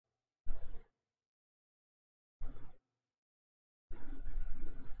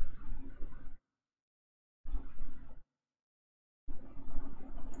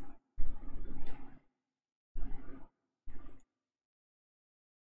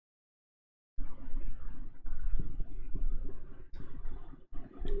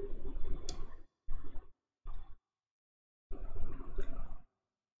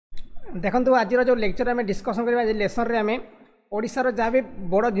देखो आज जो लेक्चर आम डिस्कसन करवा लेसन रे आम ओडिशार जहाँ भी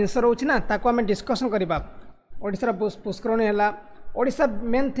बड़ जिनस रोचे ना ताको आम डिस्कसन करवा ओडिशार पुष्करणी है ओडिशा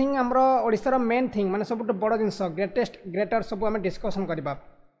मेन थिंग आमर ओडिशार मेन थिंग माने सब बड़ जिनस ग्रेटर सब आम डिस्कसन करवा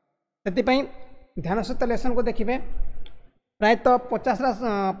से ध्यान सहित लेसन को देखिए प्रायतः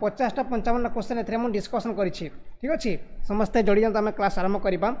 50टा 55 क्वेश्चन ए मुझे डिस्कसन करी ठीक अच्छे समस्ते जोड़ी जात आम क्लास आरंभ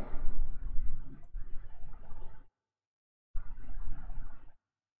करवा।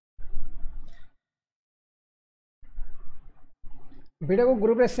 वीडियो को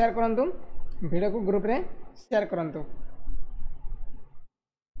ग्रुप रे शेयर करंतु वीडियो को ग्रुप रे शेयर करंतु।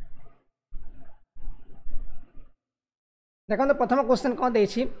 देखो प्रथम क्वेश्चन कौन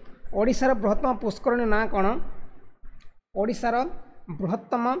देछि ओडिशार बृहत्तम पुष्करणी ना कौन ओडिशार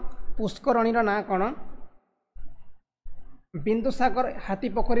बृहत्तम पुष्करणी ना कौन बिंदुसागर हाथी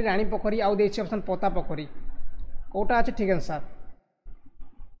पोखरी रानी पोखरी आउ देछि ऑप्शन पोता पोखरी कोटा अछि ठीक आंसर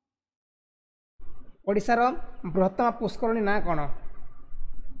ओडिशार बृहत्तम पुष्करणी ना कौन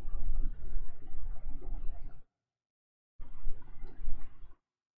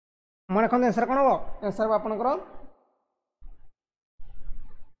मन रखते आंसर कौन हम आंसर आपंकर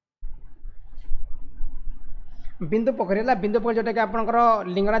बिंदु पोखरी है बिंदु पोखरी जोटा कि आपंकर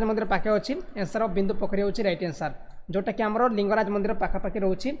लिंगराज मंदिर पाखे अच्छी आंसर बिंदु पोखरी हूँ राइट आंसर जोटा कि आमर लिंगराज मंदिर पाखापाखि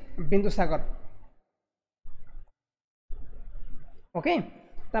रोचे बिंदुसागर ओके।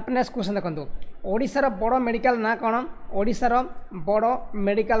 तापर नेक्स्ट क्वेश्चन देखो ओडिशार बड़ मेडिकल ना कौन ओडिशार बड़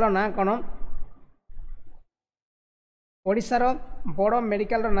मेडिकल ना कौन ओडिशार बड़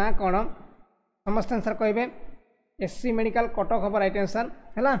मेडिकल ना कौन समस्त आंसर कहे एससी मेडिकल कटक हम राइट आंसर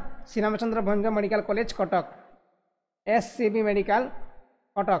है Shriramchandra भंज medical college Cuttack SCB medical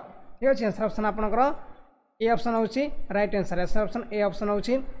Cuttack ठीक अच्छे आंसर ऑप्शन आपंकर ए ऑप्शन हूँ right answer answer option A option हूँ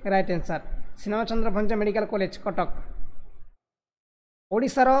right answer Shriramchandra भंज medical college Cuttack.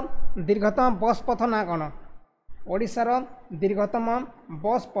 ओडिशार दीर्घतम बस पथ ना कौन ओडिशार दीर्घतम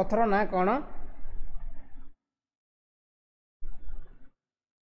बस पथर ना कौन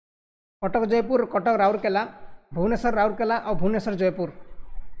कटक जयपुर कटक राउरकेला भुवनेश्वर राउरकेला और भुवनेश्वर जयपुर।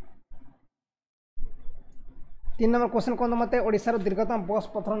 3 नंबर क्वेश्चन कौन मत ओडिशार दीर्घतम बस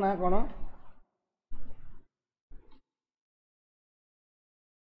पथर ना कौन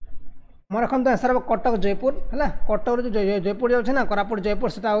मन रखते आंसर कटक जयपुर है कटक जो जयपुर जाऊँगी ना कोरापुट जयपुर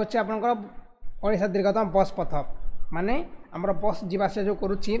से आपंकर दीर्घतम बस पथ माने आमर बस जीवासा जो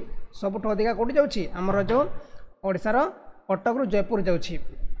करुच्ची सबुठ अधिका कौटी जाऊँगी आमर जो ओडिशार कटक रु जयपुर जाऊँगी।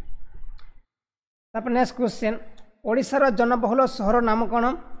 तापर नेक्स्ट क्वेश्चन ओडिशार जनबहुल सहर नाम कौन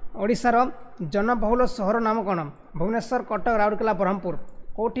ओडिशार जनबहुल सहर नाम कौन भुवनेश्वर कटक राउरकेला ब्रह्मपुर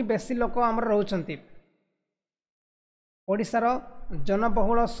कौटी बेसी लोक आमर रोचंती ओडिशार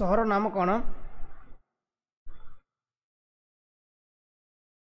जनबहुल सहर नाम कौन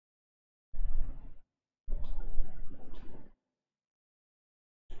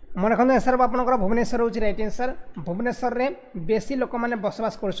मन रखते आंसर आपंकर भुवनेश्वर हूँ राइट आंसर भुवनेश्वर रे बेसी लोक मैंने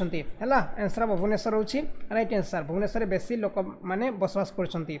बसवास करछंती है आंसर भुवनेश्वर हूँ राइट आंसर भुवनेश्वर बेसी लोक मैंने बसवास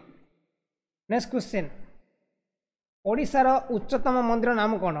करछंती। नेक्स्ट क्वेश्चन ओडिशार उच्चतम मंदिर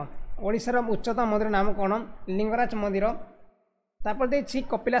नाम कौन ओडिशार उच्चतम मंदिर नाम कौन लिंगराज मंदिर तापर देखिए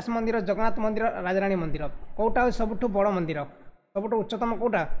कपिलास मंदिर जगन्नाथ मंदिर राजरानी मंदिर कौटा सबुठ बड़ मंदिर सबुठ उच्चतम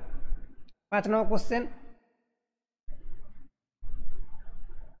कौटा 5 नंबर क्वेश्चन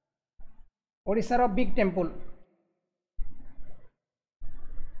ओडिशार बिग टेम्पल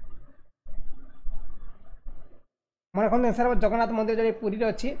मन रखते आंसर जगन्नाथ मंदिर जो पुरी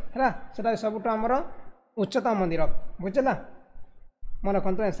अच्छी है से सबुठ आमर उच्चतम मंदिर बुझला मन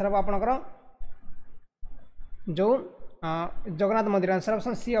रखते आंसर आपंकर जो जगन्नाथ मंदिर आंसर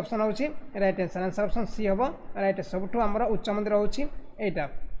ऑप्शन सी ऑप्शन हूँ right answer answer option C हम राइट सबुठ आमर उच्च मंदिर हूँ यहीटा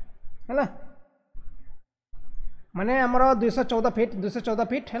है माने आमर 214 फीट 214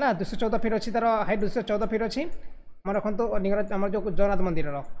 फीट है 214 फीट अच्छी तार हाइट 214 फीट अच्छी मन रखु लिंगराज आम जो जगन्नाथ मंदिर।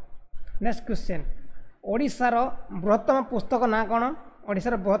 नेक्स्ट क्वेश्चन ओडिशार बृहत्तम पुस्तक ना कौन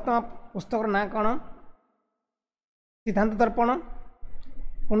ओडिशार बृहत्तम पुस्तक ना कौन सिद्धांत दर्पण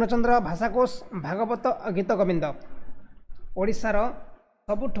पूर्णचंद्र भाषाकोश भागवत गीत गोविंद ओडिशार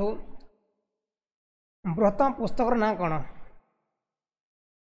सबुठु बृहत्तम पुस्तक ना कौन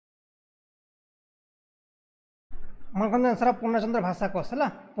मन आंसर पूर्णचंद्र भाषाकोश है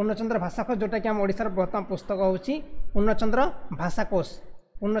पूर्णचंद्र भाषाकोश जोटा कि आम ओडिशार बृहत्तम पुस्तक हूँ पूर्णचंद्र भाषाकोश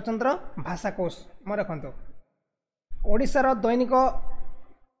पूर्णचंद्र भाषाकोश मन रखु ओडिशार दैनिक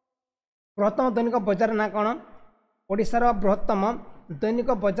बृहत्तम दैनिक बजार ना कौन ओडिशार बृहत्तम दैनिक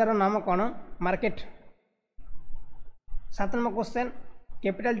बजार नाम कौन market 7 number question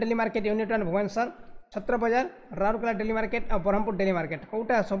capital daily market unit 1 Bhubaneswar छत्र बाजार राउरकेला डेली मार्केट और ब्रह्मपुर डेली मार्केट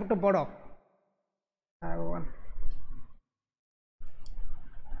कौटा सब बड़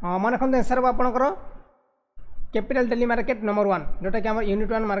हाँ मन रखते आंसर हम आपंकर कैपिटल डेली मार्केट नंबर 1 जोटा कि आम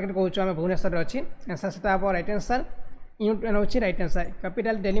यूनिट 1 मार्केट कहूँ भुवनेश्वर अच्छी आंसर से राइट आंसर यूनिट 1 हूँ right answer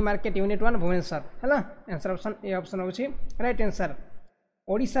capital daily market unit 1 Bhubaneswar है आंसर ऑप्शन ए ऑप्शन हूँ राइट आंसर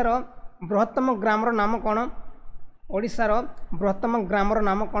ओडिशार बृहत्तम ग्रामर नाम कौन ओडिशार बृहत्तम ग्रामर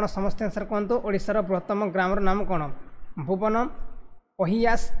नाम कौन समस्त आंसर कहतु ओडिशार बृहत्तम ग्रामर नाम कौन भुवन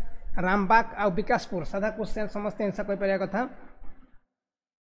अहियास रामबाग आ विकासपुर साधा क्वेश्चन समस्त आंसर कहीपर कथा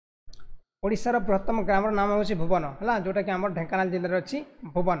ओडिशार बृहत्तम ग्रामर नाम हूँ भुवन है जोटा कि आम ढेंकानाल जिले अच्छी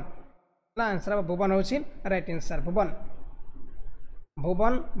भुवन है आंसर भुवन हूँ राइट आंसर भुवन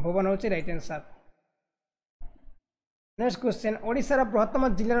भुवन भुवन हूँ राइट आंसर नेक्स्ट क्वेश्चन ओडिशार बृहत्तम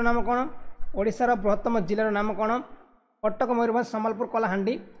जिलार नाम कौन ओडिशार बृहत्तम जिलार नाम कौन कटक मयूरभंज सम्बलपुर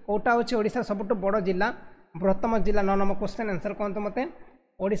कलाहांडी कौटा हूँ ओडिशार सबुठ बड़ जिला बृहत्तम जिला 9 नंबर क्वेश्चन आंसर कहतु मत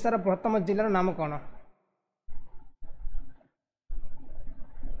ओडिशार बृहत्तम जिलार नाम कौन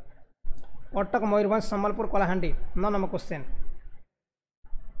कटक मयूरभंज सम्बलपुर कलाहांडी 9 नंबर क्वेश्चन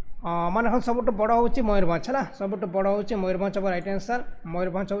मन रख सब बड़ हूँ मयूरभंज है सब बड़ हूँ मयूरभंज हम राइट आंसर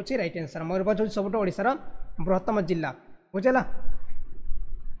मयूरभंज हूँ राइट आंसर मयूरभंज हूँ सब ओडिशार बृहत्तम जिला बुझेगा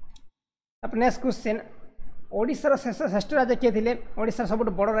नेक्स्ट क्वेश्चन ओडिशार श्रेष्ठ राजा किए थे ओडिशार सब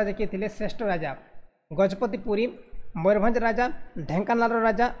बड़ राजा किए थे श्रेष्ठ राजा गजपति पुरी मयूरभंज राजा ढेंकानाल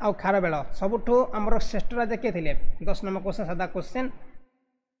राजा और खारबेल सबुठू आमर श्रेष्ठ राजा किए थे 10 नंबर क्वेश्चन सादा क्वेश्चन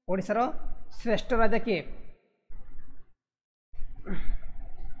ओडिशार श्रेष्ठ राजा किए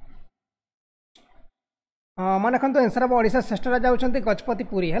मन रखु आंसर हम ओडिशा श्रेष्ठ राजा होती गजपति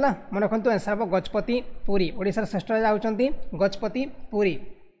पुरी है मन रखु आंसर हम गजपति पुरी ओडिशार श्रेष्ठ राजा होती गजपति पुरी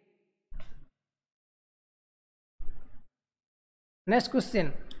नेक्स्ट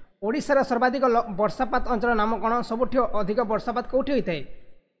क्वेश्चन ओडिशार सर्वाधिक वर्षापात अंचल नाम कौन सबुठ अधिक वर्षापात कौटी होता है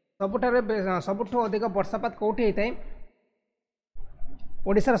सबुठ अधिक वर्षापात कौटी होता है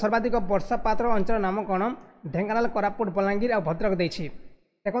ओडिशार सर्वाधिक वर्षापात अंचल नाम कौन ढेंकानाल कोरापुट बलांगीर और भद्रक देखिए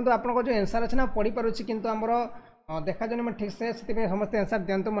देखो आपको जो आंसर अच्छे ना पढ़ी पार्टी किंतु आमर देखा जाए मैं ठीक से समस्त आंसर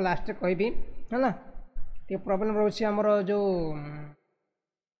दिंतु मुझे लास्ट कहबी है ये प्रोब्लेम रोचे आमर जो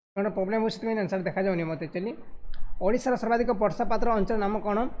प्रोब्लेम हो आंसर देखा जाऊनी मत एक्चुअली ओडिशार सर्वाधिक वर्षापात अंचल नाम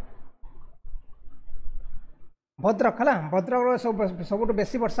कौन भद्रक है भद्रक सबुठ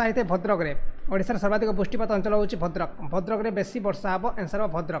बेसी वर्षा होता है भद्रक में ओडिशार सर्वाधिक वृष्टिपात अंचल हूँ भद्रक भद्रक में बेसी वर्षा हम आंसर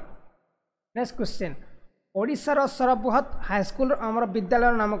भद्रक नेक्स्ट क्वेश्चन ओडिशार सर्वबृहत हाईस्कल आमर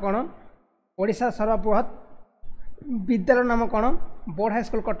विद्यालय नाम कौन ओडिशार सर्वबृहत विद्यालय नाम कौन board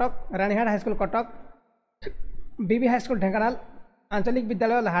high school Cuttack Ranihat high school Cuttack बीबी हाईस्कल ढेंकानाल आंचलिक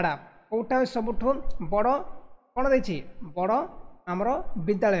विद्यालय लाहाड़ा कौटा सबुठ बड़ कौन देखिए बड़ आमर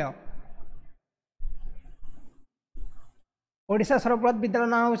विद्यालय ओडिशा सर्वबृहत विद्यालय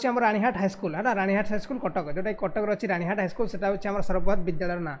नाम हूँ आम रानीहाट हाईस्कल है रानीहाट हाईस्कल कटक जोटा कटक अच्छी रानीहाट हाईस्कल से हूँ सर्वबृहत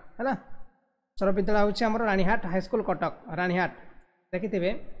विद्यालय ना है सर्वविद्यालय हूँ आम Ranihat high school Cuttack Ranihat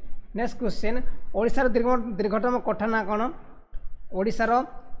देखिथे next question ओडिशार दीर्घतम कोठा ना कौन ओडिशार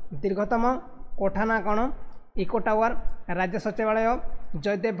दीर्घतम कोठा ना कौन इको टावर राज्य सचिवालय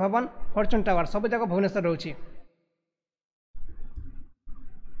जयदेव भवन फॉर्चून टावर सब जगह भुवनेश्वर रोचे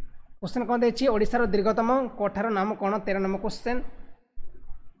क्वेश्चन कौन देखिए ओडिशार दीर्घतम कोठार नाम कौन 13 नंबर क्वेश्चन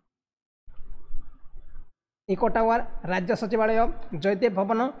इको टावर राज्य सचिवालय जयदेव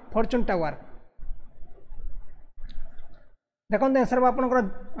भवन फॉर्चून टावर देखो आंसर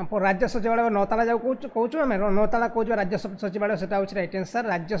आप राज्य सचिवालय नौताला जाऊ कौच आम नौताला कौच राज्य सचिवालय से हूँ राइट आंसर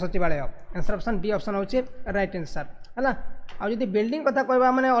राज्य सचिवालय आंसर ऑप्शन बी ऑप्शन हूँ राइट आंसर है आदि बिल्डिंग कथा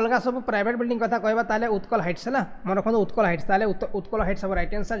कहवा माने अलग सब प्राइवेट बिल्डिंग कथा कहवा ताले उत्कल हाइट्स है मन रखते उत्कल हाइट्स ताले उत्कल हाइट्स सब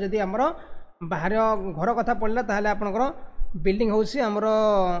राइट आंसर जदि आमर बाहर घर कथा पड़ला ताले आपनकर बिल्डिंग हूँ आमर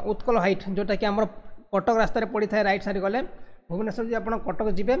उत्कल हाइट जोटा कि आमर कटक रास्तार पड़ी था राइट साइड गले भुवनेश्वर जी आप कटक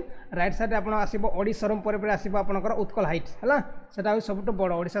जी राइट साइड आप आसो ओडी शोरूम पर आसो आपंकर उत्कल हाइट्स है सेटा सबुठ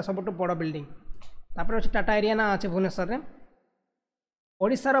बड़ ओडिशा सबुठ बड़ बिल्डिंग तापर अच्छे टाटा एरिया ना अच्छे भुवनेश्वर में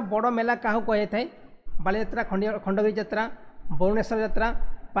ओडिशार बड़ मेला क्या कही था बालीयात्रा खंडगिरी यात्रा भुवनेश्वर यात्रा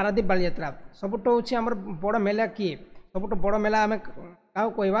पारादीप बालीयात्रा सबुठ हूँ आमर बड़ मेला किए सबुठ बड़ मेला आम क्या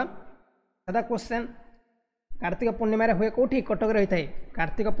कहवा सादा क्वेश्चन कार्तिक पूर्णिमा हुए कौटी कटक होता है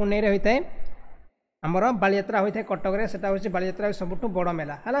कार्तिक पूर्णिमा होता है आमर बालीयात्रा होता है कटक से हूँ बालीयात्रा सबुठ बड़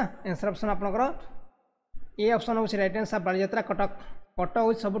मेला है आंसर ऑप्शन आपंकर ए ऑप्शन हूँ राइट आंसर बालीयात्रा कटक कटक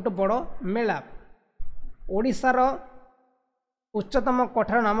हूँ सबुठ बड़ मेला ओडिशार उच्चतम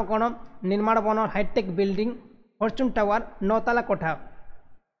कोठार नाम कौन निर्माण one hi tech building Fortune tower नौताला कोठा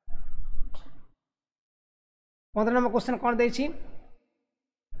 15 नंबर क्वेश्चन कौन देखिए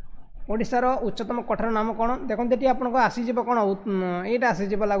ओडिशार उच्चतम कठार नाम कौन देखो ये आपको आसीज कौन यहाँ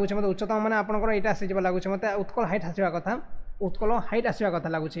आसीज लगुच मतलब उच्चतम मैंने आपंकर यहाँ आसीज लगुच मत उत्कल हाइट आसवा कथा उत्कल हाइट आसवा कथा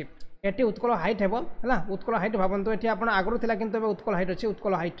लगुच ये उत्कल हाइट हेबो है उत्कल हाइट भावतु ये आप आगुरी था कि उत्कल हाइट अच्छी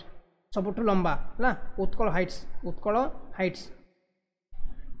उत्कल हाइट सबुठ लंबा है उत्कल हाइट्स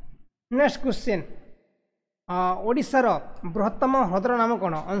नेक्स्ट क्वेश्चन ओडिशार बृहत्तम ह्रदर नाम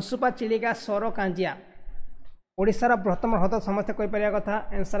कौन अंशुपा चिलिका सौर कांजिया ओडिशार बृहत्तम ह्रद समस्ते कहीपर कथा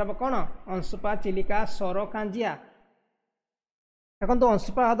आंसर हम कौन अंशुपा चिलिका सौर कांजिया देखो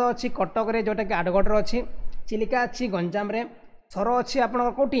अंशुपा ह्रद अच्छी कटक रे जोटा कि आडगढ़ अच्छी चिलिका अच्छी गंजाम रे सौर अच्छी आप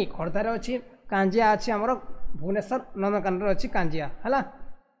कौटी खर्धार अच्छी कांजिया अच्छी आमर भुवनेश्वर नंदनकानन अच्छी कांजिया है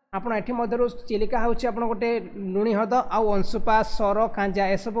आपड़ एटी मध्य चिलिका हूँ आप गोटे लुणी ह्रद आउ अंशुपा सौर कांजिया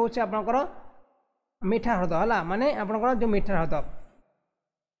एसबू हूँ आपंकर मीठा ह्रद है माने आपंकर जो मीठा ह्रद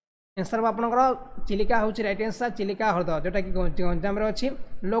आंसर आपंकर चिलिका हूँ रईट आंसर चिलिका ह्रद जोटा कि गंजाम अच्छी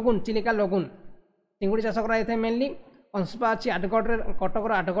लगुन चिलिका लगुन चिंगुड़ी चाष कराई मेनली अंशुपा अच्छी आडगढ़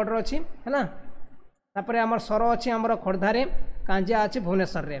कटक आडगढ़ अच्छी है तापर आमर सौर अच्छी आमर खोर्धारे कांजिया अच्छी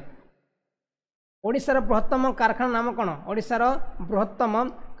भुवनेश्वर रे ओडिशार बृहत्तम कारखाना नाम कौन ओडिशार बृहत्तम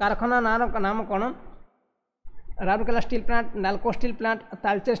कारखाना नाम कौन Rourkela steel plant NALCO steel plant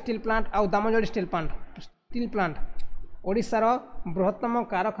Talcher steel plant आउ दामोजोड़ी स्टील प्लांट ओडिशार बृहत्तम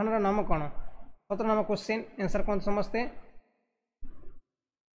कारखानार नाम कौन 17 नंबर क्वेश्चन आंसर कौन समस्ते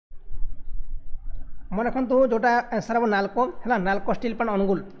मन रखु जोटा आंसर हम नालको है नालको स्टील प्लांट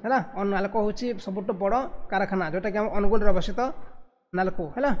अनुगुल है नालको हूँ सबुठ बड़ कारखाना जोटा कि अनुगुल अवस्थित नालको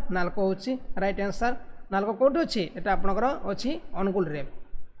है नालको हूँ राइट आंसर नालको कौटी अच्छी यहाँ आपंकर अच्छी अनुगुल रे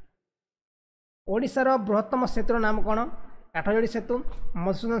ओडिशार बृहत्तम सेतुर नाम कौन काठजोड़ी सेतु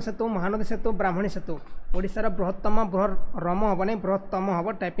मधुसूदन सेतु महानदी सेतु ब्राह्मणी सेतु ओडिशार बृहत्तम रम हम नहीं बृहत्तम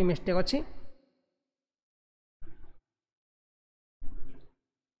हम टाइपिंग मिस्टेक अच्छी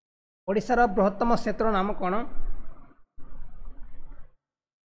ओडिशार बृहत्तम सेतुर नाम कौन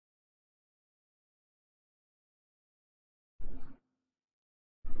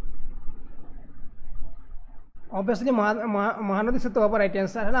ऑब्वियसली महानदी सेतु हम राइट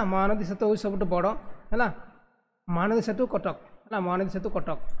आंसर है महानदी सेतु हूँ सब बड़ है महानदी सेतु कटक है महानदी सेतु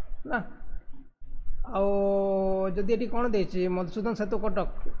कटक है आदि ये कौन दे मधुसूदन सेतु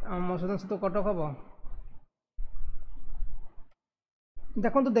कटक हम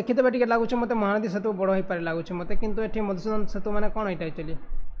देखो देखीदे टे लगुच मत महानदी सेतु बड़ हो पारे लगुच मत किंतु ये मधुसूदन सेतु मैंने कौन यहाँ एक्चुअली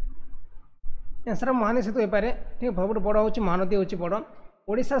आंसर महानदी सेतु हो पारे ठीक बहुत बड़ हूँ महानदी हूँ बड़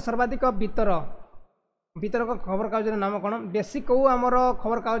ओडिशार सर्वाधिक वितरक खबर कागज नाम कौन बेसी कौ आमर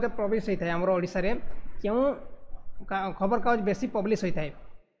खबर कागज पब्लिश होता है आमर ओडिशा रे क्यों खबर कागज बेसी पब्लिश होता है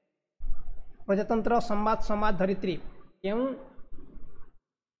प्रजातंत्र संवाद समाज धरित्री क्यों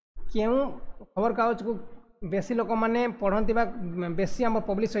क्यों खबर कागज को बेसी लोक मैंने पढ़ती बेसी आम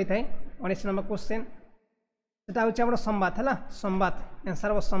पब्लिश होता है 19 नंबर क्वेश्चन सेटा हूँ आम संवाद है संवाद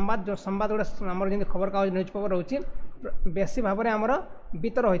आंसर हम संवाद जो संवाद गोटे आम जमी खबर कागज न्यूज पेपर रोचे बेसी भाव में आमर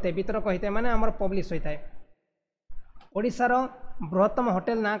वितर होता है वितरक होता है माने आमर पब्लिश होता है ओडिशार बृहत्तम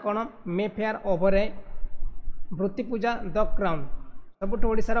होटेल ना कौन मे फेयर ओबराय वृत्ति पूजा द क्राउन सबुठ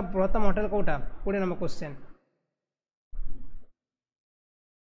ओडिशार बृहत्तम होटेल कौटा 20 नंबर क्वेश्चन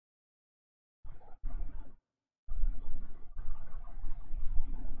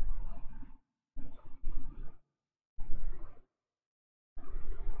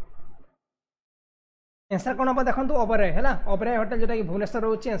आंसर कौन हम देखो ओबराय है ओबराय होटेल जोटा कि भुवनेश्वर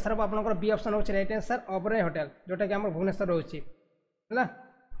रोचे आंसर हम आपंकर बी ऑप्शन हो राइट आंसर ओबराय होटेल जोटा कि आम भुवनेश्वर रोचे है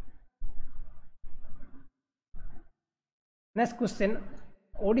नेक्स्ट क्वेश्चन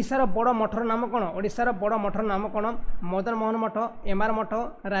ओडिशार बड़ मठर नाम कौन ओडिशार बड़ मठर नाम कौन मदन मोहन मठ एमआर मठ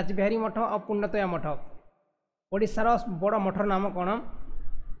राजबिहारी मठ और पुण्यतया मठ ओडिशार बड़ मठर नाम कौन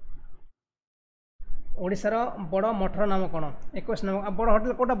ओडिशार बड़ मठर नाम कौन 21 नंबर बड़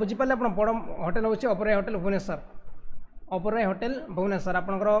होटेल कौटा बुझीपारे आप बड़ होटेल हूँ ओबराय होटेल भुवनेश्वर ओबराय होटेल भुवनेश्वर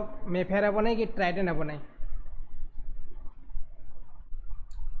आपंकर मेफेयर हे ना कि ट्राइडेंट हे ना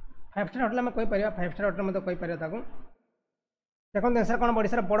 5 स्टार होटेल आम कहीपर 5 स्टार होटेल मतलब कहीपर देखो आंसर कौन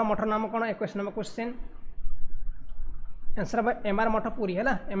ओडिशार बड़ मठर नाम कौन 21 नंबर क्वेश्चन आंसर हम एमआर मठ पुरी है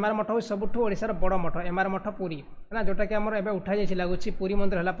एमआर मठ हूँ सबुठ ओडिशार बड़ मठ एमआर मठ पुरी है जोटा कि आमर एवं उठा जाइए लगुच पुरी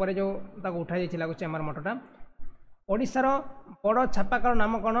मंदिर है जो उठा जाइए लगुच एमआर मठटा ओडिशार बड़ छापाकल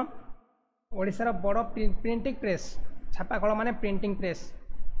नाम कौन ओडिशार बड़ प्रिंटिंग प्रेस छापाकल माने प्रिंटिंग प्रेस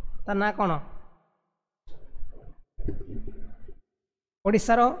ता ना कौन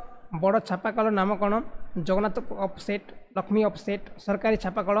ओडिशार बड़ छापाकल नाम कौन जगन्नाथ ऑफसेट लक्ष्मी ऑफसेट सरकारी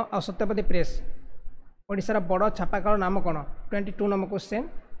छापाकल और सत्यपति प्रेस ओडिशार बड़ छापाकल नाम कौन 22 नंबर क्वेश्चन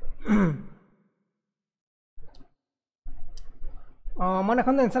मन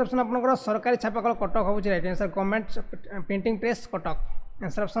रखते आंसर ऑप्शन आपंकर सरकारी छापाकल कटक हूँ right answer government printing press Cuttack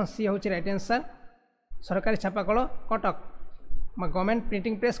answer option C हूँ राइट आंसर सरकारी छापाकल Cuttack government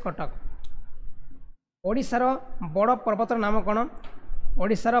printing press Cuttack ओडिशार बड़ पर्वतर नाम कौन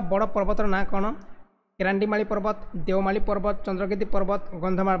ओडिशार बड़ पर्वतर ना कौन केरांडीमाली पर्वत देवमाली पर्वत चंद्रगिरी पर्वत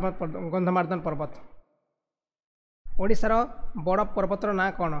गंधमार्दन पर्वत ओडिशार बड़ पर्वतर ना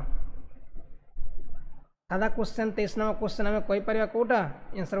कौन सादा क्वेश्चन 23 नंबर क्वेश्चन आम कहीपर कौटा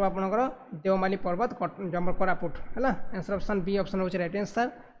आंसर आपंकर देवमाली पर्वत कोरापुट है आंसर ऑप्शन बी ऑप्शन हूँ राइट आंसर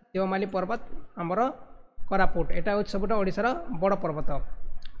देवमाली पर्वत आमर कोरापुट यहाँ हूँ सब ओडिशार बड़ पर्वत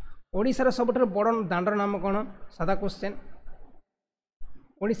ओडिशार सबुठारु बड़ दांडर नाम कौन सादा क्वेश्चन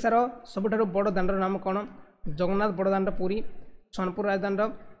ओडिशार सबुठारु बड़ दांडर नाम कौन जगन्नाथ बड़दाण्ड पुरी सोनपुर राजदाण्ड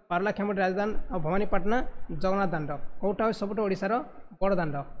पारलाखेमुंडी राजदाण्ड और भवानीपाटना जगन्नाथ दाण्ड कौटा हूँ सब ओडिशार बड़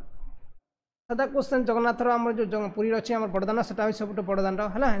दाण्ड सादा क्वेश्चन जगन्नाथर आम जो पुरी अच्छी आम बड़दाण्ड से सब बड़ दाण्ड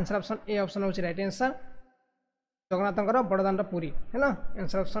है आंसर ऑप्शन ए ऑप्शन हूँ राइट आंसर जगन्नाथर बड़दाण्ड पुरी है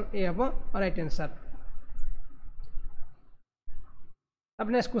आंसर ऑप्शन ए हम राइट आंसर अब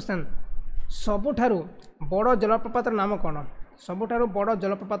नेक्स्ट क्वेश्चन सबुठारु बड़ जलप्रपात नाम कौन सबुठारु बड़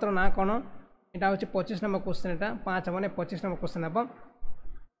जलप्रपात ना कौन यहाँ हूँ 25 नंबर क्वेश्चन यहाँ 5 मैंने 25 नंबर क्वेश्चन हम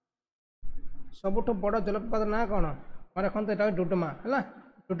सबुठु बड़ जलप्रपात ना कौन मैं रखते यहाँ डुडुमा है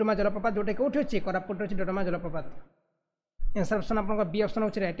डुडुमा जलप्रपात जोटा कौटी अच्छी कोरापुट अच्छी डुडुमा जलप्रपात आंसर ऑप्शन आप बी ऑप्शन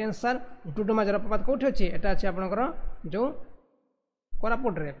हूँ राइट आंसर डुडुमा जलप्रपात कौटी अच्छी यहाँ अच्छी आपंकर जो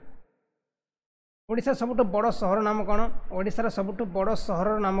कोरापुट रे ओडिशा सबुठु बड़ सहर नाम कौन ओडिशार सबुठु बड़ सहर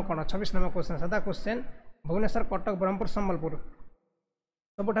नाम कौन 26 नंबर क्वेश्चन सादा क्वेश्चन भुवनेश्वर कटक ब्रह्मपुर संबलपुर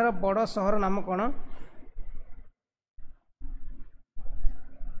सबुठार बड़ सहर नाम कौन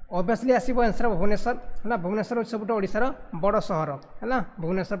ऑब्वियसली आसो आंसर भुवनेश्वर है भुवनेश्वर हूँ सब ओडिशार बड़ सहर है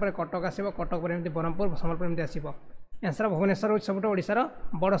भुवनेश्वर पर कटक आसो कटक पर एमती ब्रह्मपुर संबलपुर एमती आसो आंसर भुवनेश्वर हूँ सब ओडिशार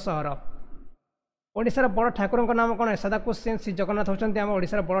बड़ सहर ओडिशार बड़ ठाकुर नाम कौन सादा क्वेश्चन श्री जगन्नाथ होती आम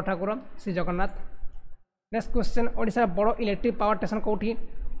ओडिशार बड़ ठाकुर श्री जगन्नाथ नेक्स्ट क्वेश्चन ओडिशार बड़ इलेक्ट्रिक पावर स्टेशन कौटी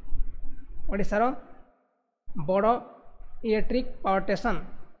ओडिशार बड़ electric power station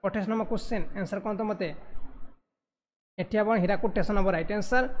 28 number question answer कौन तो मत एटी आप हीराकुद स्टेशन हम right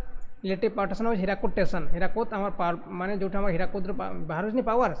answer electric power station Hirakud station Hirakud आम माने जो हीराकुद बाहर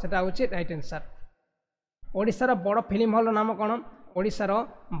पावर से हूँ राइट आंसर ओडिशार बड़ फिल्म हल नाम कौन ओडिशार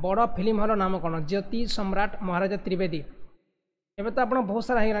बड़ फिल्म हल नाम कौन ज्योति सम्राट महाराजा त्रिवेदी एवं तो आप बहुत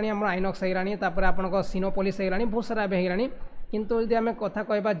सारा होगा आइनक्स होगा आप सिनोपोलिस होगा बहुत सारा होगा किंतु यदि आम कथा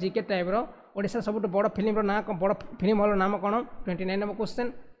कहवा जीके टाइप ओडिशा सब बड़ फिल्म ना बड़ फिल्म हल नाम कौन 29 नंबर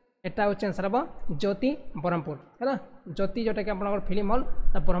क्वेश्चन यहाँ हूँ आंसर हम ज्योति ब्रह्मपुर है ज्योति जोटा कि आप फिल्म हल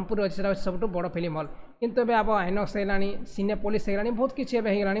ब्रह्मपुर अच्छे सब बड़ फिल्म हल किंतु आप आइनक्स होगा सिनेपोलिस होगा बहुत किसी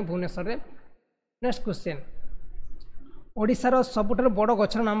होगा भुवनेश्वर में नेक्स्ट क्वेश्चन ओडिशार सबुठारु बड़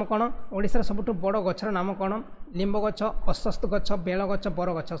गछर नाम कौन ओडिशार सबुठु बड़ गछर नाम कौन लिंब गछ अश्वत्थ गछ बेल गछ बर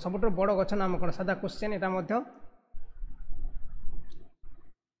गछ सबुठारु बड़ गछ नाम कौन सादा क्वेश्चन यहाँ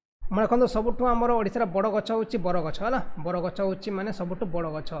मैं देखो सबुठु आमर ओडिशार बड़ गछ हूँ बर गछ है बर गछ हूँ माने सबुठु बड़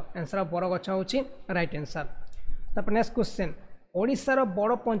गछ आंसर बर गछ हूँ राइट आंसर तापर नेक्स्ट क्वेश्चन ओडिशार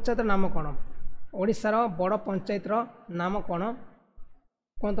बड़ पंचायत नाम कौन ओडिशार बड़ पंचायतर नाम कौन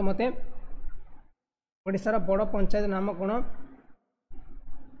कहतु मते ओडिशार बड़ पंचायत नाम कौन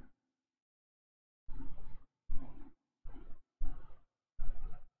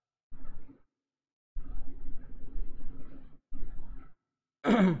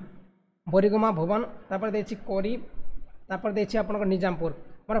बोरीगुमा भुवन तापर देछि कोरी तापर देछि आपन निजामपुर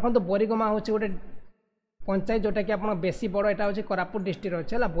मैं रखते बोरीगुमा हूँ गोटे पंचायत जोटा कि आप बेसी बड़ यहाँ हूँ कोरापुट डिस्ट्रिक्ट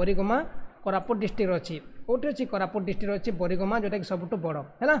अच्छे है बोरीगुमा कोरापुट डिस्ट्रिक्ट अच्छी कौटी अच्छी कोरापुट डिस्ट्रिक्ट अच्छी बोरीगुमा जोटा कि सबुठ बड़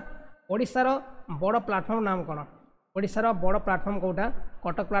है ओडिशार बड़ प्लाटफर्म नाम कौन ओडिशार बड़ platform कौटा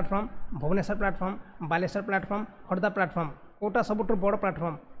Cuttack platform Bhubaneswar platform Baleshwar platform Khordha platform कौटा सबुठ बड़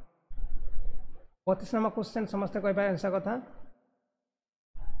प्लाटफर्म 32 नंबर क्वेश्चन समस्ते कह आंसर कथा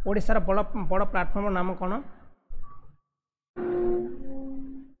ओडिशार बड़ बड़ प्लाटफर्म नाम कौन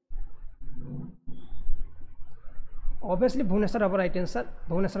ऑब्वियसली भुवनेश्वर हम राइट आंसर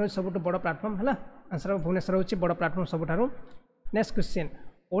भुवनेश्वर सबुठ बड़ प्लाटफर्म है आंसर भुवनेश्वर हूँ बड़ प्लाटफर्म सबुठारु नेक्स्ट क्वेश्चन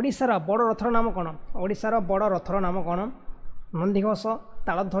ओडिशार बड़ रथर नाम कौन ओडिशार बड़ रथर नाम कौन नंदीघोष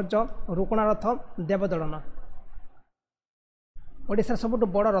तालध्वज रुकुणा रथ देवदलन ओडिशार सबुठ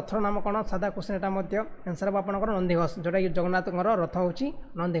बड़ रथर नाम कौन सादा क्वेश्चन यहाँ आंसर हम आपंकर नंदीघोष जोटा कि जगन्नाथ रथ हूँ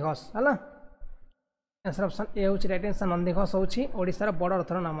नंदीघोष है आंसर ऑप्शन ए हूँ राइट आंसर नंदीघोष हूँ ओडिशार बड़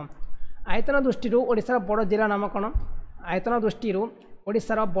रथर नाम आयतन दृष्टि ओडिशार बड़ जिला नाम कौन आयतन दृष्टि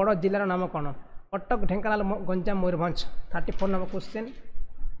ओडिशार बड़ जिलार नाम कौन Cuttack Dhenkanal Ganjam Mayurbhanj 34 number question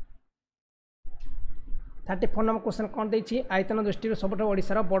 34 number question कौन देछि आयतन दृष्टि सब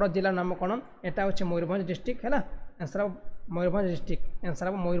ओडिशार बड़ जिला नाम कौन एटा होछि मयूरभंज डिस्ट्रिक्ट है answer Mayurbhanj district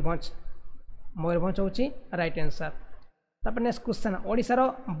answer Mayurbhanj Mayurbhanj होछि राइट आंसर। तापर नेक्स्ट क्वेश्चन ओडिशार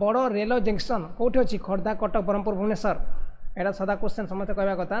बड़ रेल जंक्शन कोठी अछि खोर्धा कटक ब्रह्मपुर भुवनेश्वर एटा सदा क्वेश्चन समस्त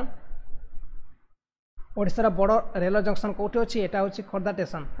कहबा कथा ओडिशार बड़ रेल जंक्शन कोठी अछि एटा होछि खोर्धा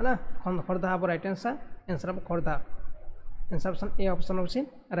स्टेशन है खोर्धा हबो right answer answer Khordha answer option A option होछि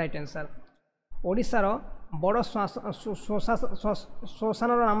राइट आंसर। ओडिशार बड़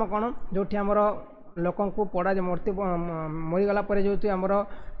श्मशान नाम कौन जो लोक पड़ा मूर्ति मरीगला जो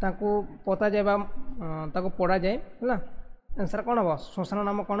तांकू पोता जाए पड़ा जाए है आंसर कौन हम श्मशान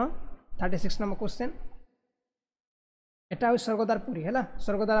नाम कौन 36 नंबर क्वेश्चन एटा स्वर्गद्वार पुरी है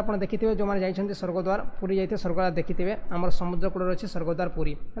स्वर्गद्वार आप देखिए जो मैंने जाइए स्वर्गद्वार पुरी जाइए स्वर्गद्वार देखिए आम समुद्र कूल अच्छे स्वर्गद्वार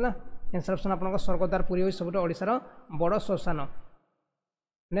पुरी है आंसर ऑप्शन आप स्वर्गद्वार पुरी हो सब ओडिशार बड़ श्मशान।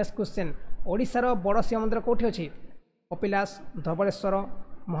 नेक्स्ट क्वेश्चन ओडिशार बड़ शिव मंदिर कोठी अछि कपिलास धवलेश्वर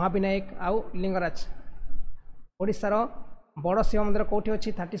महाविनायक आउ लिंगराज ओडिशार बड़ शिव मंदिर कोठी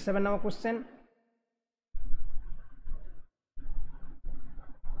अछि 37 नंबर क्वेश्चन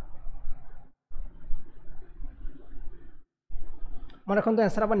मन रखु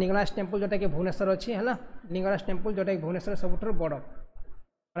आंसर आप लिंगराज टेम्पल जोटा कि भुवनेश्वर अच्छी है लिंगराज टेम्पल जोटा कि भुवनेश्वर सबुठ बड़ मन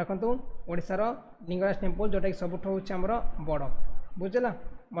रखु ओडिशार लिंगराज टेम्पल जोटा कि सबुठ हूँ आमर बड़ बुझला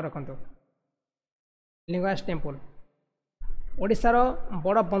मन रखु लिंगराज टेम्पल। ओडिशार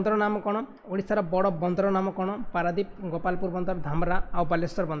बड़ बंदर नाम कौन ओडिशार बड़ बंदर नाम कौन पारादीप गोपालपुर बंदर धामरा आ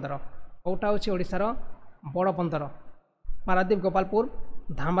बालेश्वर बंदर कौटा हूँ ओडिशार बड़ बंदर पारादीप गोपालपुर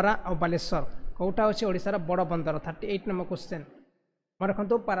धामरा आ बालेश्वर कौटा हूँ ओडिशार बड़ बंदर 38 नंबर क्वेश्चन मन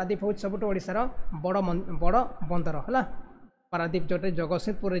रखु पारादीप हूँ सब ओडिशार बड़ बंदर है पारादीप जोटा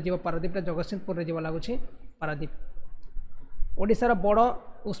जगतसिंहपुर जीव पारादीपटा जगतसिंहपुर जीव लगुच पारादीप। ओडिशार बड़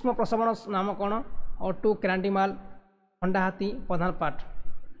उष्म प्रसवण नाम कौन अटू क्रांडीमाल खंडाहाती प्रधानपाट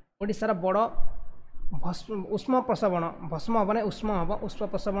ओडिशार बड़ उष्म प्रसवण भस्म हम ना उष्म हम उष्म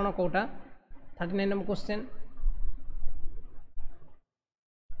प्रसवण कौटा 39 नंबर क्वेश्चन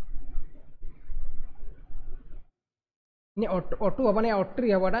अटू हम ना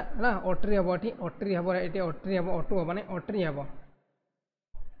अट्री हमटा है अट्री हम ये अट्री हम ये अट्री हम अटू हम ना अट्री हम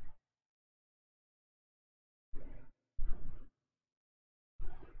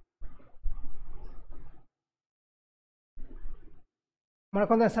मन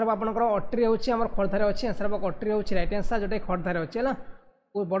रखते आंसर आपंकर अट्री हूँ आम खोर्धार अच्छी आंसर अट्री हूँ रईट आंसर जोटा खोर्धार अच्छे है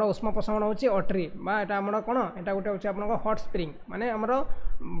बड़ उष्म प्रसवण हूँ अट्री बाटा आम कौन यहाँ गोटे हूँ आप हट स्प्रिंग माने आमर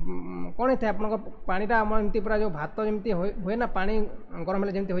कौन होता है आप पानीटा आम एमती पूरा जो भात जमी हुए ना पानी गरम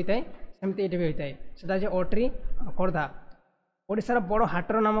हेल्ले जमी होता है सेमती ये भी होता है सीटा अट्री खोर्धा। ओडिशार बड़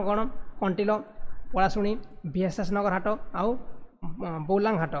हाटर नाम कौन कंटिल पलाशुणी VSS नगर हाट आउ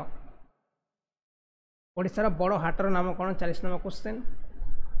बौलांग हाट ओडिशार बड़ हाटर नाम कौन 40 नंबर क्वेश्चन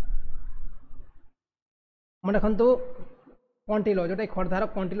मन रखु कंटिलो जोटा खोर्धार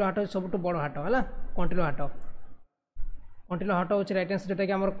कंटिलो हाट सब बड़ हाट है कंटिलो हाट हूँ रईट आंसर जोटा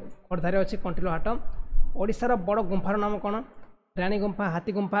कि आम खोर्धार अच्छी कंटिलो हाट। ओडिशार बड़ गुंफार नाम कौन रानी गुंफा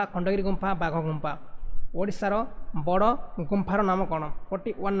हाथी गुंफा खंडगिरी गुंफा बाघ गुंफा ओडिशार बड़ गुंफार नाम कौन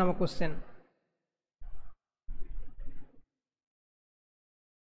 41 नंबर क्वेश्चन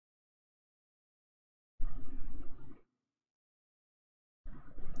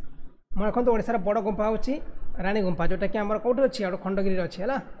मन रखु ओडिशार बड़ गुंफा हूँ रानी गुंफा जोटा कि आम कौटी अच्छी और खंडगिरी अच्छी है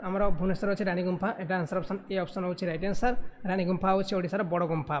आम भुवनेश्वर अच्छे रानी गुंफा एटा आंसर ऑप्शन ए ऑप्शन हूँ रईट आंसर रानी गुंफा हूँ ओडिशार बड़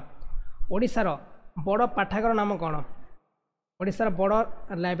गुंफा। ओडिशार बड़ पाठागार नाम कौन ओडिशार बड़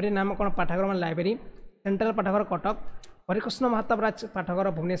लाइब्रेरी नाम कौन पाठागार मान लाइब्रेरी सेंट्रल पाठागार कटक हरिकृष्ण महाताब राज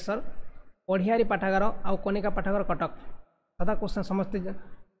पाठागार भुवनेश्वर ओढ़ियारी पाठागार आउ कनिका पाठागार कटक सदा क्वेश्चन समस्ते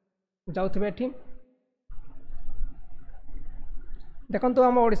जाऊे ये देखो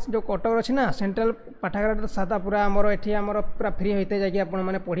आम जो कटक अच्छी ना सेंट्रल पाठागार सादा पूरा आमर ये आमर पूरा फ्री होता है जैसे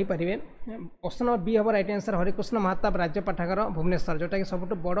आपने पढ़ी पारे ऑप्शन नंबर बी हम रईट आंसर हरिकृष्ण महाताब राज्य पाठागार भुवनेश्वर जोटा कि सब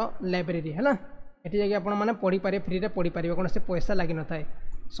बड़ लाइब्रेरी है ये जैसे आपने पढ़ी पारे फ्री में पढ़ी पारे कौन से पैसा लगी न था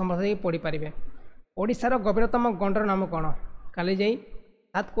समस्त पढ़ी पारे। ओडिशार गभीरतम गंडर नाम कौन कालीजाई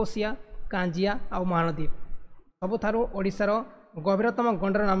सातकोशिया कांजिया आउ महानदीप सबुठारु ओडिशार गभीरतम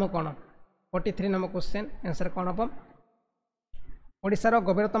गंडर नाम कौन 43 नंबर क्वेश्चन आंसर कौन हम ओडिशार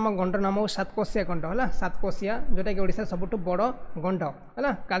गभीरतम गंड नाम हूँ सातकोशिया गंड है सातकोशिया जोटा कि ओडिशा सबुठ बड़ गंड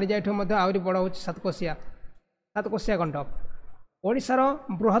है कालीजाई आहरी बड़ हूँ सातकोशिया गंड। ओडिशार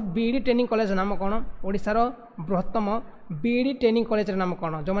बृहत बीडी ट्रेनिंग कॉलेज नाम कौन ओडिशार बृहत्तम बीडी ट्रेनिंग कॉलेज नाम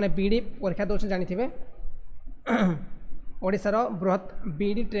कौन जो मैंने बीडी परीक्षा दौर जानी ओडिशार बृहत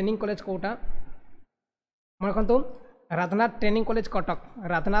बीडी ट्रेनिंग कॉलेज कौटा मन रखु राधनाथ training college Cuttack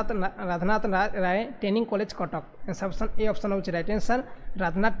राधनाथ Rai training college Cuttack answer option A option होची right answer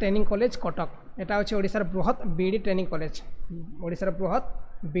राधनाथ training college Cuttack एटा होची ओडिसा बृहत बीडी ट्रेनिंग कॉलेज ओडिसा बृहत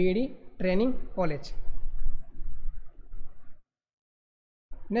BD training college.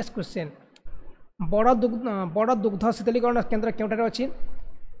 Next question बड़ दुग्ध शीतलीकरण केन्द्र केउठारे अछि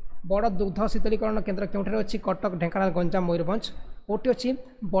बड़ दुग्ध शीतलीकरण केन्द्र केउठारे अछि कटक ढेंकानाल गंजाम मयूरभंज कोठी अछि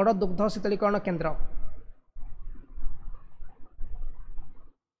बड़ दुग्ध शीतलीकरण केन्द्र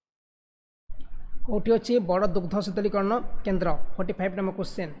कोठी अछि बड़ दुग्ध शीतलीकरण केन्द्र 45 नंबर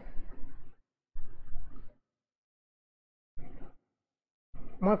क्वेश्चन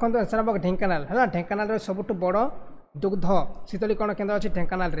मरखंड आंसर हम ढेंकानाल है ढेंकानाल सबुठ बड़ दुग्ध शीतलीकरण केन्द्र अच्छी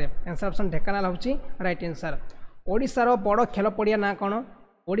ढेंकानाल रे आंसर ऑप्शन ढेंकानाल होची राइट आंसर। ओडिशार बड़ खेल पड़िया ना कौन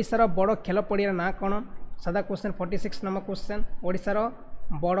ओडिशार बड़ खेल पड़िया ना कौन सादा क्वेश्चन 46 नंबर क्वेश्चन ओडिशार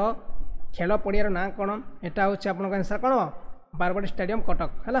बड़ खेल पड़िया ना कौन एटा होची आपन आंसर कौन बारवाटी स्टेडियम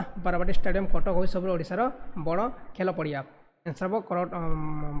कटक है बारवाटी स्टेडियम कटक हो सब ओडिशार बड़ खेल पड़िया आंसर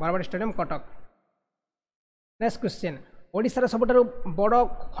हम Barabati stadium Cuttack. Next question ओडिशार सबुठ बड़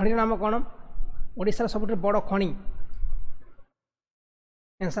खणी नाम कौन ओडिशार सबुठ बड़ खणी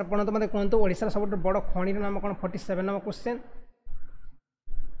आंसर पढ़ते मत कहतु ओडिशार सबुठ बड़ खणी नाम कौन 47 नंबर क्वेश्चन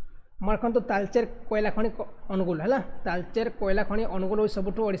मरखंतु तालचेर कोयला खणी अनुगुल है तालचेर कोयला खणी अनुगुल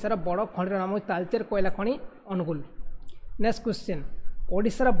सबुठ ओडिशार बड़ खणी नाम तालचेर कोयला खणी अनुगुल। नेक्स्ट क्वेश्चन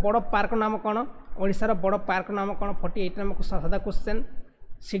ओडिशार बड़ पार्क नाम कौन ओडिशार बड़ पार्क नाम कौन 48 नंबर सादा question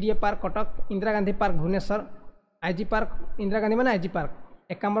CDA park Cuttack Indira Gandhi park Bhubaneswar IG park Indira Gandhi माने आईजी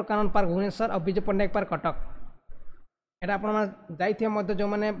पार्क एकाम्बर कानन पार्क भुवनेश्वर और विजय पट्टनायक पार्क कटक एटा आपण जाइए जो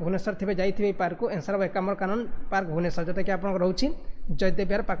मैंने भुवनेश्वर थे जाइए पार्क को आंसर हम एकाम्बर कानन पार्क भुवनेश्वर जोटा कि आप रोचे जयदेव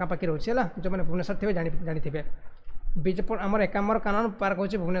बिहार पाखापाखि रोचे है जो मैंने भुवनेश्वर थे जानी विजय आम एकाम्बर कानन पार्क हो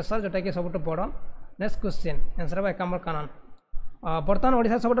भुवनेश्वर जोटा कि सब बड़। नेक्स्ट क्वेश्चन आंसर हम एकाम्बर कानन। बर्तमान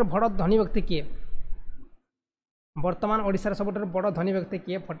ओडिशा सब बड़ धनी व्यक्ति किए बर्तमान ओडिशार सब बड़ धनी व्यक्ति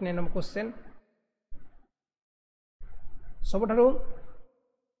किए 49 नंबर क्वेश्चन सबुठारु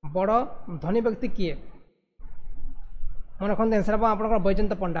बड़ धनी व्यक्ति किए मन रखते आंसर हम आप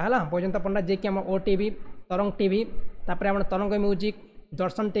बैजयंत पंडा है बैजयंत पंडा जी कि आम ओटीवी तरंग टीवी तापर आम तरंग म्यूजिक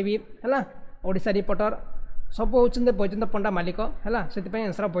दर्शन टीवी है ओडिशा रिपोर्टर सब होते बैजयंत पंडा मालिक है से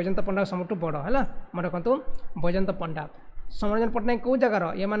आंसर बैजयंत पंडा सब बड़ है मन रखु बैजयंत पंडा। समरंजन पट्टनायक कौ जगार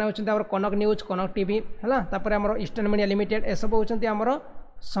ये मैंने होती कनक न्यूज कनक टीवी है आम ईस्टर्न मीडिया लिमिटेड ए सब होती आमर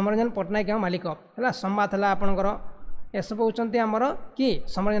समरंजन पट्टनायक मालिक है संवाद है आपंकर एसबू होती आमर कि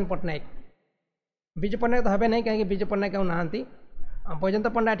समरंजन पट्टनायक विजय पट्टनायक तो हे ना कहीं विजय पट्टनायक ना बैजयंत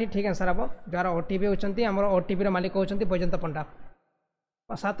पंडा ये ठीक आंसर हम जार ओटीवी होती आम ओटीवी मालिक होती बैजयंत पंडा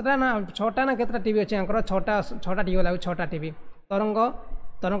 7टा ना 6टा ना केतटा टीवी अच्छे 6टा टीवी लगे 6टा टीवी तरंग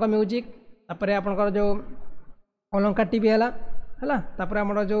तरंग म्यूजिक तापर आपंकर जो अलंकार टीवी है तापर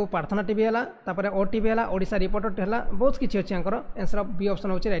आम जो प्रार्थना टीवी है तापर ओटीवी है ओडिशा रिपोर्टर है बहुत किसी अच्छे आंसर बी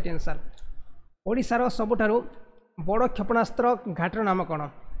ऑप्शन होची राइट आंसर। ओडिशार सबुठारु बड़ क्षेपणास्त्र घाटर नाम कौन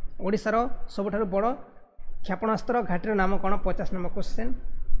ओडिशार सबुठारु बड़ क्षेपणास्त्र घाटर नाम कौन 50 नंबर क्वेश्चन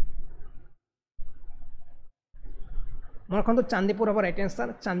मन रखु चांदीपुर हम राइट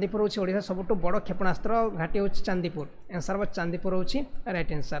आंसर चांदीपुर होची ओडिशा सबुठु बड़ क्षेपणास्त्र घाटी होची चांदीपुर आंसर हम चांदीपुर होची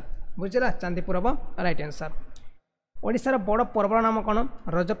राइट आंसर बुझला चांदीपुर हम राइट आंसर। ओडिशार बड़ पर्व नाम कौन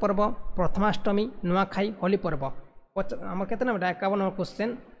रज पर्व प्रथमाष्टमी नुआखाई होली पर्व आम के 51 नंबर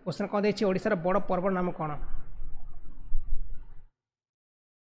क्वेश्चन क्वेश्चन कौन देखिए ओडिशार बड़ पर्व नाम कौन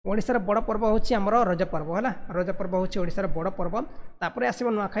ओडिशार बड़ पर्व होची आमर रज पर्व है रज पर्व होची ओडिशार बड़ पर्व तापर आसीबो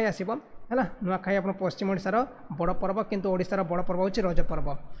नुआखाई आसीबो है नुआखाई आप पश्चिम ओडिशार बड़ पर्व किंतु ओडिशार बड़ पर्व होची रज पर्व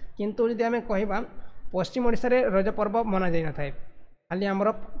किंतु जदि आमे कहबा पश्चिम ओडिशार रज पर्व मना जाय न थाए खाली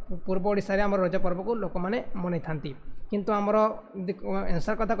आमर पूर्व ओडिशार आम रज पर्व को लोक मैंने मनाई था किंतु आमर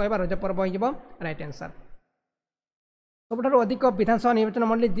आंसर कथा कहबा रज पर्व हो राइट आंसर। सबुठारु अधिक विधानसभा निर्वाचन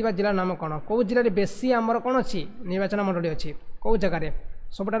मंडली दिवा जिला नाम कौन कौ जिले में बेसी आमर कौन अच्छी निर्वाचन मंडली अच्छी कौ जगार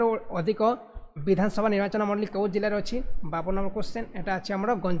सबुठारु अधिक विधानसभा निर्वाचन मंडली कौ जिले में अच्छी 52 नंबर क्वेश्चन यहाँ अच्छी आम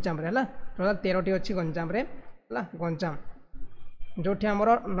गंजाम है टोटाल 13टी अच्छी गंजाम है गंजाम जो आमर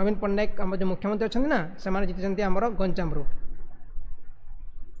नवीन पट्टनायक आम जो मुख्यमंत्री अच्छा ना से जीति आमर गंजाम रू।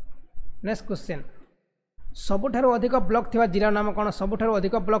 नेक्स्ट क्वेश्चन सबुठारु अधिक ब्लॉक थिबा जिला नाम कौन सबुठारु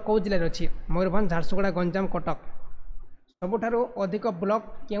अधिक ब्लॉक कौ जिले अच्छी मयूरभंज झारसुगुड़ा गंजाम कटक सबुठारु अधिक ब्लॉक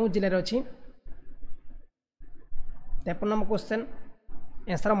केउ जिले अच्छी 53 नंबर क्वेश्चन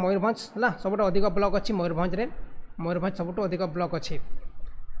आंसर मयूरभंज है सबुठ अधिक ब्लॉक अच्छी मयूरभंज रे मयूरभंज सबुठ अधिक ब्लॉक अच्छी।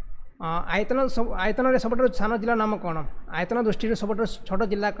 आयतन सबुठ सान जिला नाम कौन आयतन दृष्टि सबुठ छोट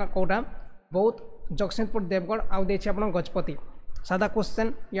जिला कौटा बहुत जगतसिंहपुर देवगढ़ आउ देखिए आप गजपति सादा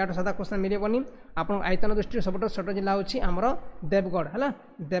क्वेश्चन या सादा क्वेश्चन मिलबनी आपन आयतन दृष्टि सब छोट जिला होची हमर देवगढ़ है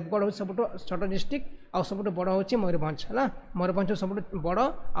देवगढ़ हूँ सब छोट डिस्ट्रिक्ट आउ सब बड़ हूँ मयूरभंज है मयूरभंज सब बड़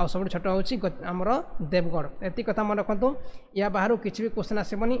आउ सब छोट हूँ आमर देवगढ़ एति कथा मन रखु या बाहर किसी भी क्वेश्चन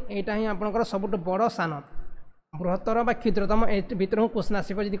आसबनी यहाँ ही आपंकर सब बड़ सान बृहत्तर बा क्षुद्रतम भितर क्वेश्चन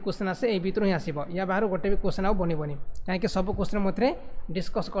आसो जब क्वेश्चन आसे भितर ही आसो या बाहर गोटे भी क्वेश्चन आउ बनबनी कहीं सब क्वेश्चन मध्य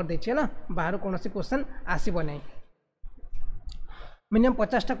डिस्कस करदे है बाहर कौन क्वेश्चन आसब ना मिनिमम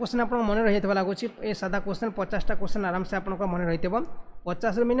 50टा क्वेश्चन आप मन रही लगुच ये सादा क्वेश्चन 50टा क्वेश्चन आराम से आप मन रही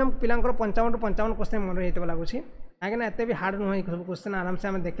 50 मिनिमम पिला 55 टू 55 क्वेश्चन मन रही लगुच कहीं एत भी हार्ड नुह सब क्वेश्चन आराम से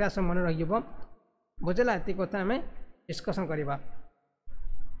आम देखा सब मन रही बुझला ये कथा आम डिस्कसन करवा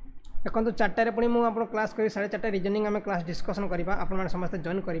देखो 4टार पुणी मुझे क्लास करी 4:30 रिजनिंग आम क्लास डिस्कसन करवा आपने समस्त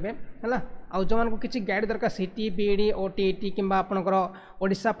जॉइन करेंगे है आउ जो मानक किसी गाइड दरकार सीटी बीईडी ओटीईटी किंबा आपनकर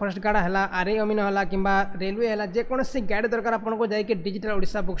ओडिशा फॉरेस्ट गार्ड है आरए अमीन है कि रेलवे है जेकोसी गाइड दरकार आपको जाकि digital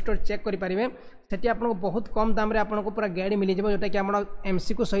Odisha book store check करेंगे सेठी आपको बहुत कम दाम आपको पूरा गाइड मिल जाए जोटा कि आम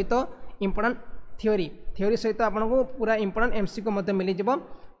एमसीक्यू सहित इंपोर्टेंट थियोरी सहित आपको पूरा इंपोर्टेंट एमसीक्यू मिल जाए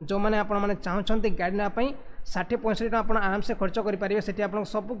जो मैंने आपने चाहते गाइड नापी 60-65 टका आप आराम से खर्च करेंगे से आपको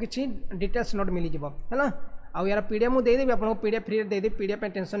सबकि डिटेल्स नोट मिल जाए आउ यार पीडीएफ मुझे देदेवी आपको पीडीएफ फ्री देदेवी पीडीएफ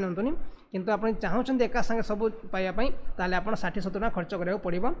टेंशन नियंतुनी किंतु आप चाहते एका संगे सब पाइबापी ताले आप 60-70 टका खर्च करा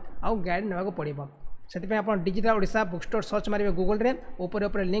पड़ो आउ गाइड ना पड़ो से आप digital Odisha book store search मारे गूगल रे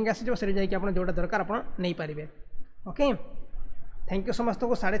ऊपर लिंक आसी से जाकि जोटा दरकार आप नहीं पारे ओके थैंक यू समस्त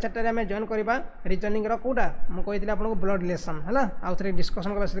को 4:30 आम जॉइन करवा रिजनिंग कौटा मुझे आपको ब्लड रिलेशन है आउ थे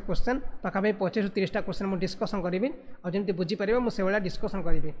डिस्कसन करवा क्वेश्चन पाखापाखि 25 ରୁ 30टा क्वेश्चन मुझे डिस्कसन करी और जमी बुझीपर मुझे डिस्कसन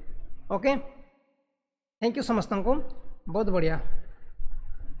करी ओके थैंक यू समस्त को बहुत बढ़िया।